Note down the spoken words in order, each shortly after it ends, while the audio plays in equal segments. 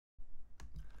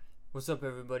What's up,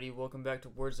 everybody? Welcome back to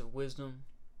Words of Wisdom.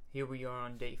 Here we are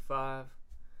on day 5,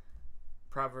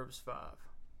 Proverbs 5.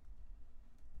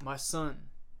 My son,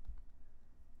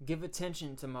 give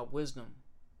attention to my wisdom.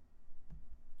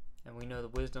 And we know the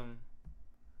wisdom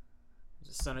is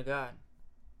the Son of God.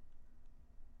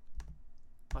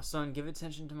 My son, give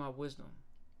attention to my wisdom.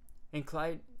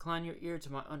 Incline your ear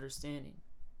to my understanding,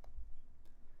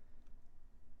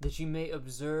 that you may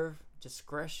observe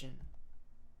discretion,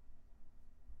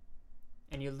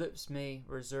 and your lips may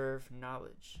reserve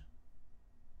knowledge.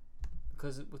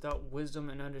 Because without wisdom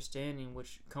and understanding,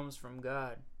 which comes from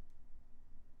God,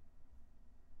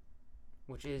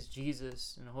 which is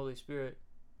Jesus and the Holy Spirit,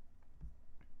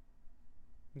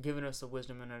 giving us the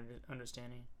wisdom and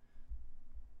understanding.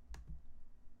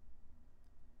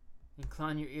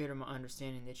 Incline your ear to my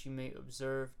understanding, that you may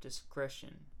observe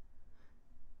discretion,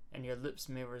 and your lips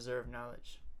may reserve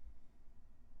knowledge.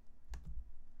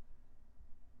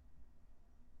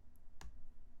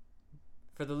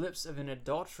 For the lips of an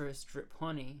adulteress drip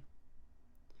honey,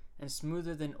 and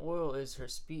smoother than oil is her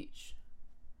speech.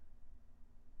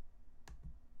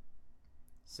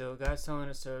 So God's telling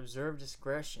us to observe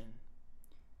discretion.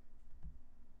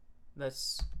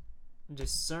 Let's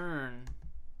discern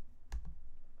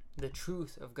the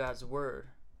truth of God's word.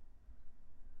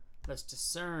 Let's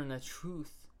discern the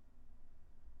truth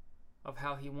of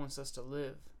how He wants us to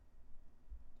live.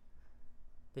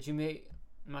 That you may,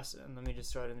 let me just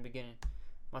start in the beginning.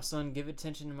 My son, give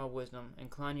attention to my wisdom,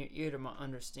 incline your ear to my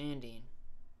understanding,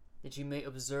 that you may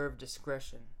observe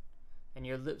discretion, and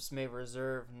your lips may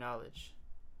reserve knowledge.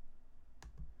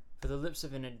 For the lips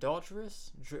of an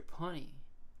adulteress drip honey,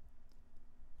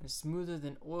 and smoother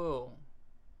than oil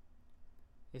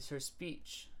is her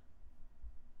speech.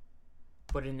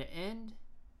 But in the end,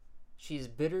 she is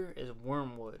bitter as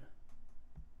wormwood,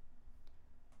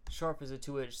 sharp as a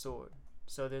two-edged sword.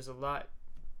 So there's a lot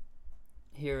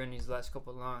here in these last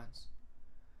couple of lines.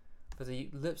 For the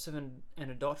lips of an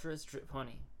adulteress drip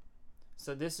honey.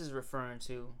 So this is referring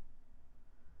to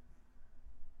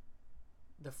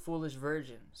the foolish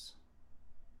virgins.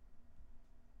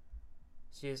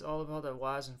 See, it's all about the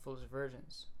wise and foolish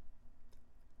virgins.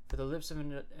 For the lips of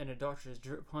an adulteress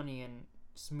drip honey, and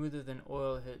smoother than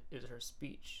oil is her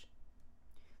speech.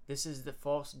 This is the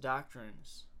false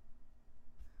doctrines.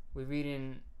 We read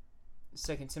in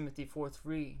 2 Timothy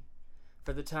 4:3,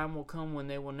 for the time will come when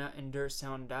they will not endure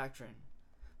sound doctrine,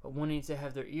 but wanting to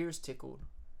have their ears tickled,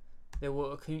 they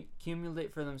will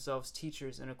accumulate for themselves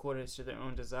teachers in accordance to their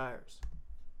own desires.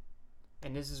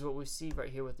 And this is what we see right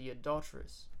here with the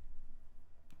adulteress,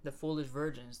 the foolish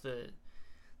virgins, the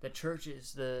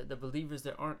churches, the believers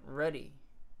that aren't ready,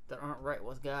 that aren't right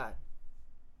with God.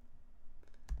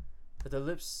 For the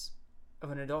lips of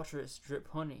an adulteress drip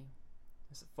honey.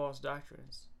 That's the false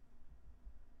doctrines,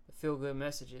 the feel-good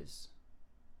messages.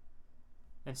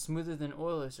 And smoother than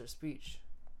oil is her speech.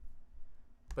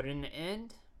 But in the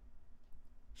end,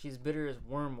 she's bitter as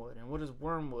wormwood. And what is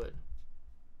wormwood?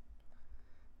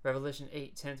 Revelation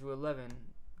 8:10-11.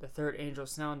 The third angel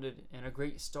sounded, and a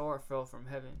great star fell from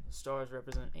heaven. The stars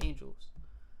represent angels,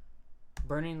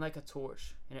 burning like a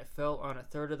torch, and it fell on a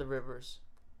third of the rivers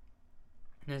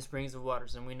and the springs of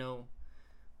waters. And we know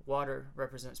water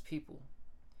represents people.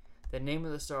 The name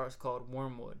of the star is called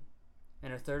wormwood,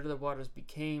 and a third of the waters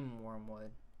became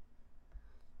wormwood.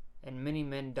 And many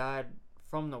men died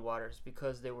from the waters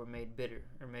because they were made bitter,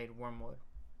 or made wormwood.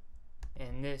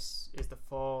 And this is the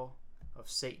fall of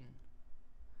Satan.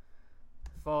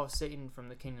 The fall of Satan from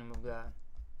the kingdom of God,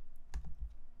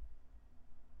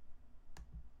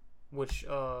 which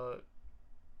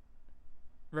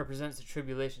represents the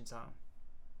tribulation time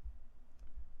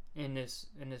in this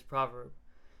proverb.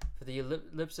 For the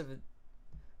lips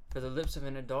of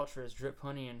an adulteress drip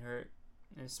honey in her,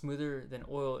 and smoother than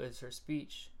oil is her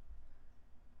speech.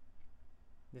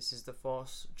 This is the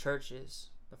false churches,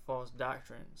 the false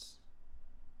doctrines,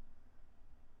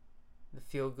 the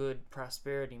feel-good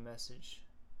prosperity message.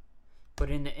 But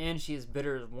in the end, she is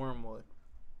bitter as wormwood,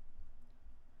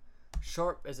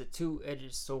 sharp as a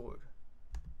two-edged sword.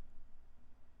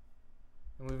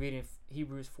 And we read in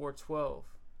Hebrews 4:12,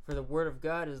 for the word of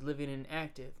God is living and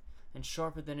active, and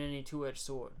sharper than any two-edged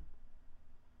sword,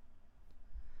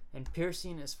 and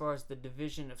piercing as far as the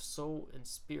division of soul and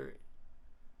spirit,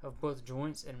 of both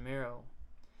joints and marrow,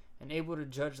 and able to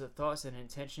judge the thoughts and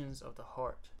intentions of the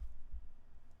heart.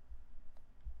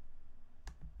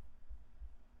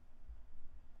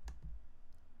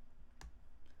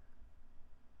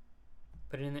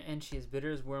 But in the end, she is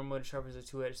bitter as wormwood, sharp as a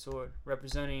two-edged sword,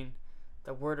 representing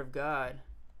the word of God,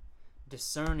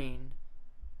 discerning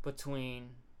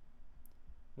between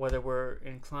whether we're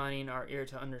inclining our ear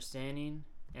to understanding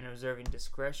and observing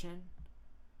discretion,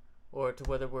 or to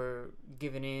whether we're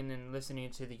giving in and listening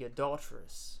to the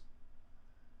adulteress,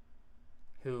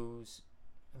 whose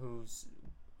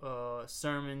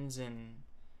sermons and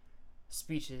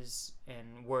speeches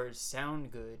and words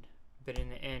sound good, but in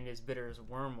the end is bitter as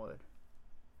wormwood,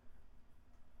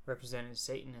 representing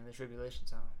Satan in the tribulation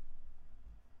time.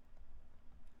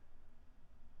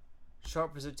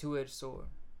 Sharp as a two-edged sword.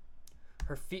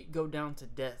 Her feet go down to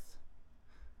death.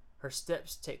 Her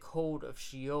steps take hold of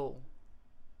Sheol,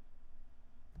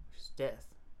 which is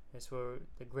death. That's where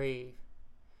the grave,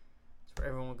 that's where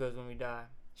everyone goes when we die.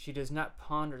 She does not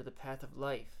ponder the path of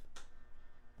life.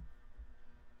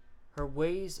 Her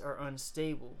ways are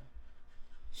unstable.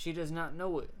 She does not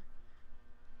know it.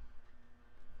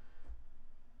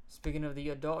 Speaking of the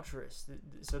adulteress,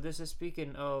 so this is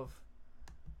speaking of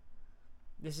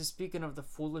the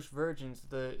foolish virgins,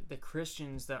 the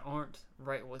Christians that aren't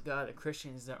right with God, the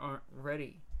Christians that aren't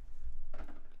ready.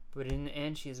 But in the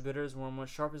end, she is bitter as wormwood,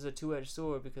 sharp as a two-edged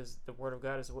sword, because the word of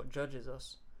God is what judges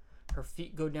us. Her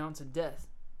feet go down to death.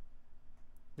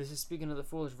 This is speaking of the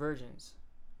foolish virgins.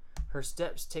 Her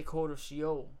steps take hold of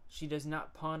Sheol. She does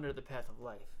not ponder the path of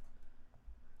life.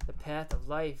 The path of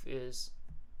life is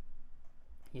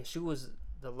Yeshua's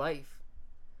the life.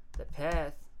 The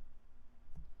path,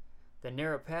 the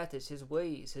narrow path is his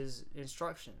ways, his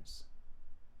instructions.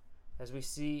 As we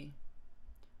see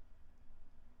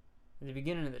in the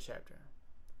beginning of the chapter.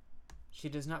 She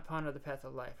does not ponder the path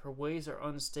of life. Her ways are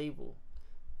unstable.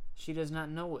 She does not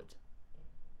know it.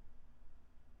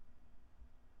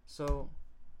 So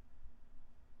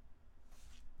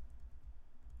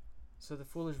the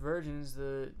foolish virgins,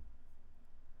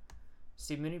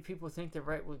 many people think they're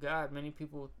right with God. Many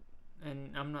people,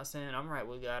 and I'm not saying I'm right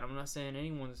with God. I'm not saying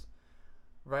anyone's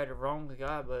right or wrong with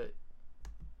God, but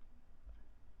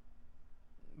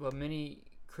many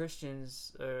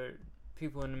Christians or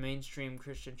people in the mainstream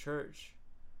Christian church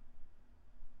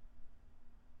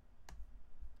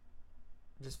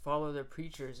just follow their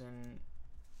preachers and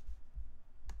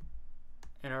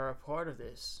are a part of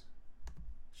this.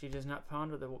 She does not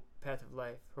ponder the path of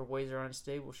life. Her ways are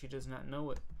unstable. She does not know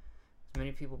it.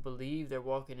 Many people believe they're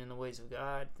walking in the ways of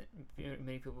God.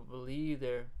 Many people believe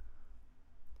they're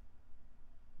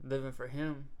living for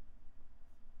Him.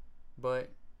 But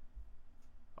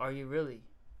are you really?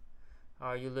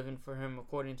 Are you living for Him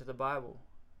according to the Bible?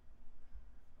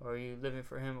 Or are you living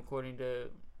for Him according to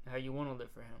how you want to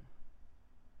live for Him?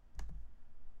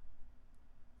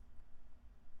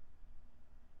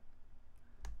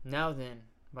 Now then,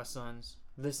 my sons,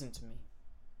 listen to me,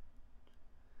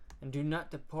 and do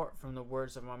not depart from the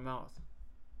words of my mouth.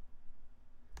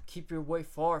 Keep your way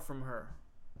far from her,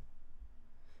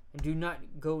 and do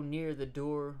not go near the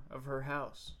door of her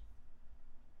house,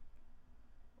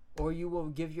 or you will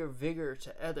give your vigor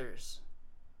to others,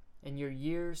 and your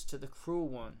years to the cruel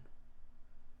one.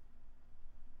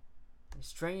 And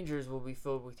strangers will be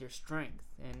filled with your strength,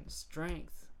 and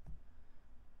strength,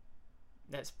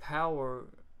 that's power.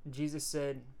 Jesus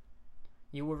said,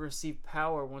 you will receive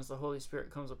power once the Holy Spirit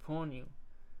comes upon you.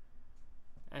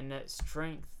 And that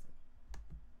strength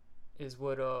is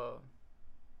what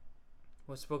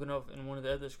was spoken of in one of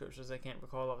the other scriptures I can't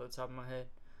recall off the top of my head.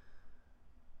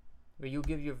 But you'll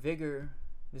give your vigor,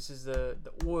 this is the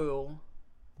oil,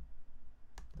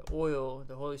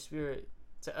 the Holy Spirit,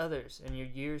 to others, and your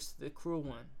years to the cruel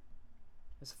one.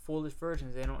 It's foolish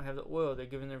virgins, they don't have the oil, they're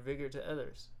giving their vigor to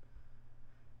others.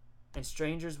 And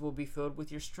strangers will be filled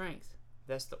with your strength.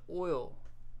 That's the oil,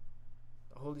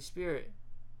 the Holy Spirit.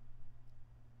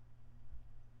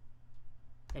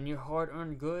 And your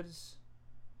hard-earned goods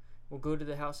will go to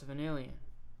the house of an alien.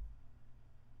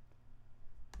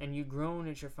 And you groan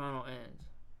at your final end,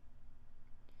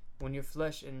 when your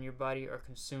flesh and your body are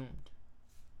consumed.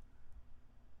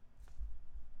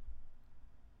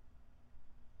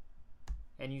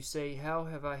 And you say, how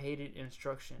have I hated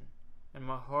instruction, and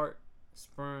my heart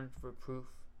spurned reproof.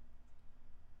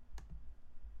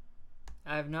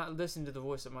 I have not listened to the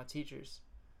voice of my teachers,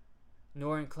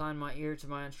 nor inclined my ear to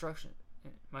my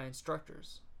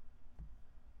instructors.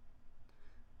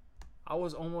 I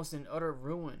was almost in utter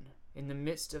ruin in the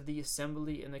midst of the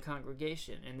assembly and the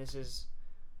congregation. And this is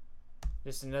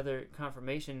just another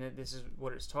confirmation that this is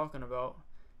what it's talking about.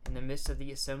 In the midst of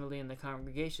the assembly and the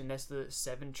congregation, that's the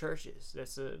 7 churches.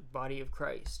 That's the body of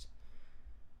Christ.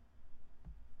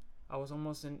 I was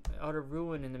almost in utter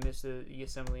ruin in the midst of the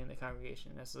assembly and the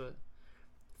congregation. That's the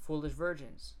foolish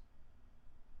virgins.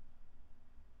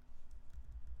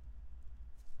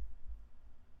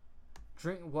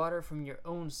 Drink water from your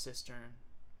own cistern,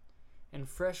 and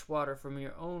fresh water from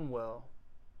your own well,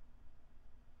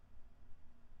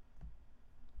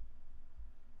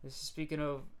 This is speaking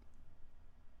of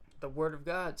the Word of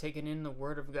God, taking in the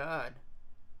Word of God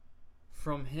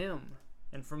from Him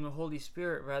and from the Holy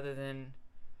Spirit, rather than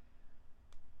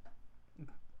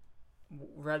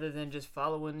just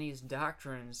following these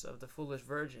doctrines of the foolish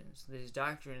virgins, these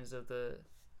doctrines of the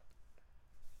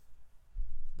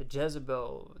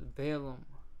Jezebel, Balaam,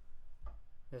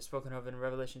 that's spoken of in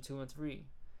Revelation 2 and 3.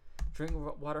 Drink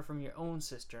water from your own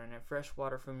cistern and fresh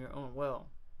water from your own well.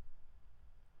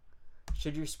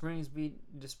 Should your springs be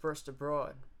dispersed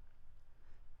abroad,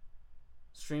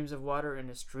 streams of water in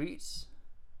the streets,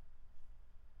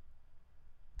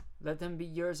 let them be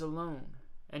yours alone,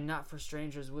 and not for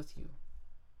strangers with you.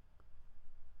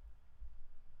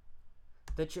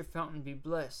 Let your fountain be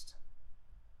blessed,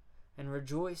 and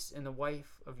rejoice in the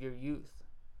wife of your youth.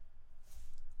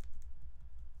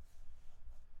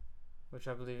 Which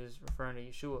I believe is referring to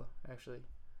Yeshua, actually.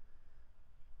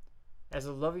 As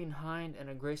a loving hind and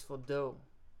a graceful doe,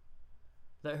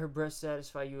 let her breast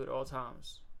satisfy you at all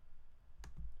times.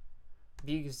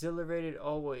 Be exhilarated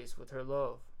always with her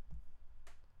love.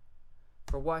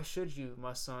 For why should you,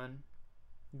 my son,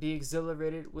 be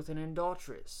exhilarated with an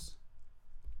adulteress,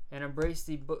 and embrace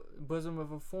the bosom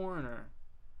of a foreigner?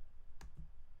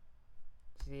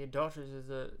 See, the adulteress is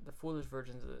the foolish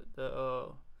virgins,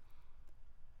 the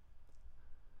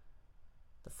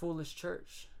foolish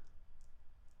church,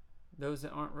 those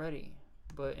that aren't ready,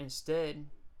 but instead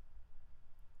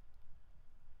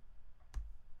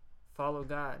follow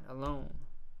God alone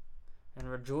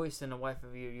and rejoice in the wife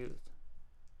of your youth.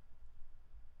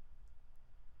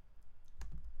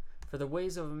 For the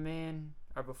ways of a man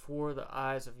are before the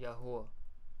eyes of Yahuwah,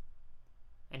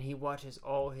 and He watches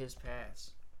all his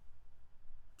paths.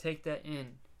 Take that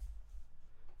in.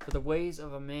 For the ways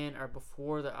of a man are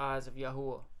before the eyes of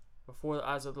Yahuwah, before the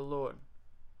eyes of the Lord,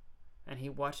 and He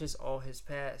watches all his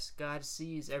paths. God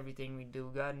sees everything we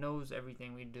do. God knows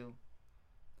everything we do.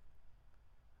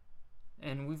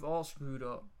 And we've all screwed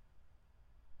up.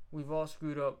 We've all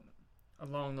screwed up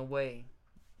along the way,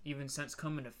 even since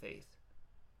coming to faith.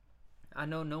 I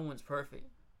know no one's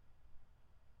perfect.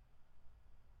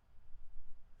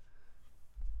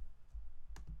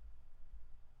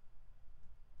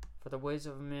 For the ways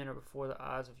of a man are before the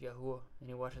eyes of Yahuwah, and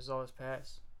He watches all his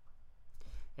paths.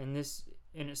 And this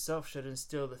in itself should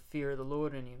instill the fear of the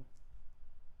Lord in you.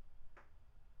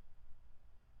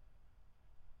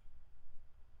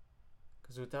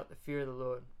 Because without the fear of the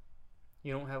Lord,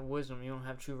 you don't have wisdom, you don't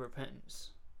have true repentance.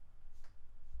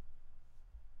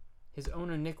 His own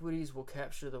iniquities will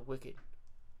capture the wicked,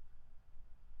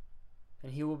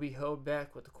 and he will be held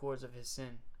back with the cords of his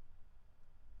sin.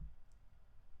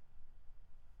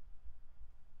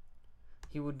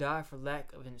 He will die for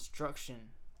lack of instruction.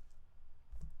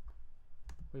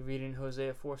 We read in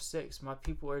Hosea 4:6, my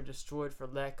people are destroyed for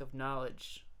lack of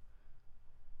knowledge.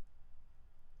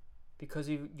 Because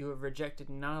you have rejected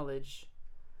knowledge,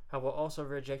 I will also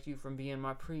reject you from being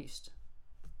my priest.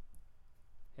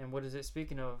 And what is it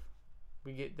speaking of?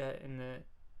 We get that in the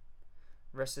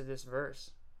rest of this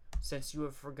verse. Since you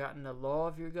have forgotten the law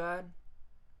of your God,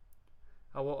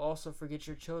 I will also forget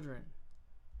your children.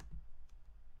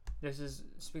 This is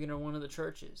speaking of one of the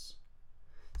churches.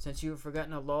 Since you have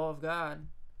forgotten the law of God,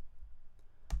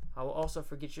 I will also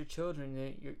forget your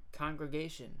children, your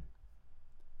congregation,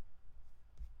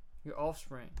 your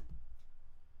offspring.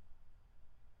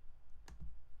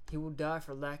 He will die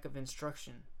for lack of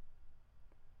instruction.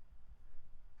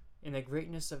 In the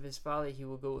greatness of his folly, he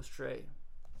will go astray.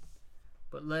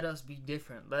 But let us be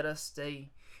different. Let us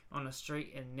stay on a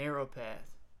straight and narrow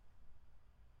path.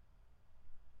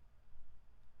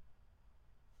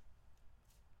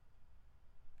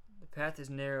 The path is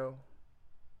narrow.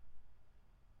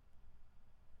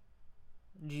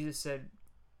 Jesus said,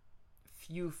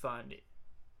 few find it.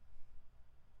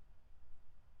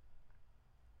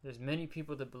 There's many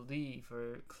people that believe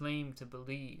or claim to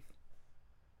believe.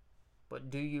 But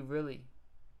do you really?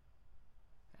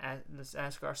 Let's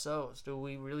ask ourselves, do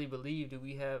we really believe? Do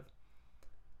we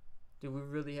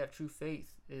really have true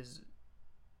faith? Is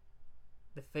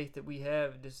the faith that we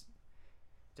have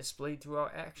displayed through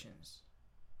our actions?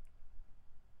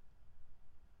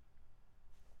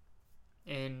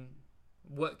 And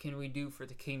what can we do for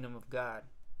the kingdom of God?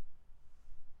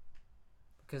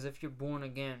 Because if you're born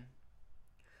again,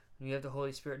 and you have the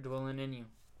Holy Spirit dwelling in you,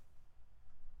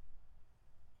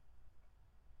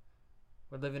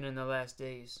 we're living in the last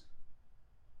days.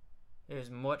 There's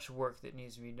much work that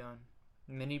needs to be done.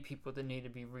 Many people that need to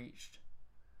be reached.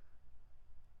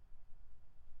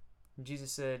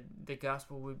 Jesus said the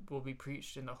gospel will be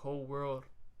preached in the whole world,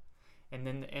 and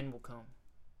then the end will come.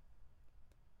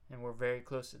 And we're very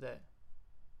close to that.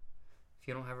 If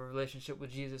you don't have a relationship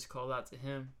with Jesus, call out to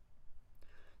him.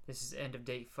 This is end of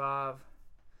day 5.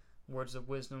 Words of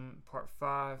Wisdom, part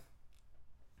 5.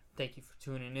 Thank you for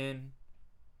tuning in.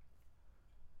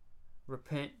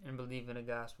 Repent and believe in the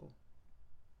gospel.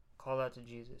 Call out to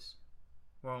Jesus.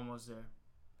 We're almost there.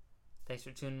 Thanks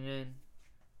for tuning in.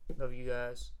 Love you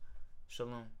guys.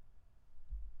 Shalom.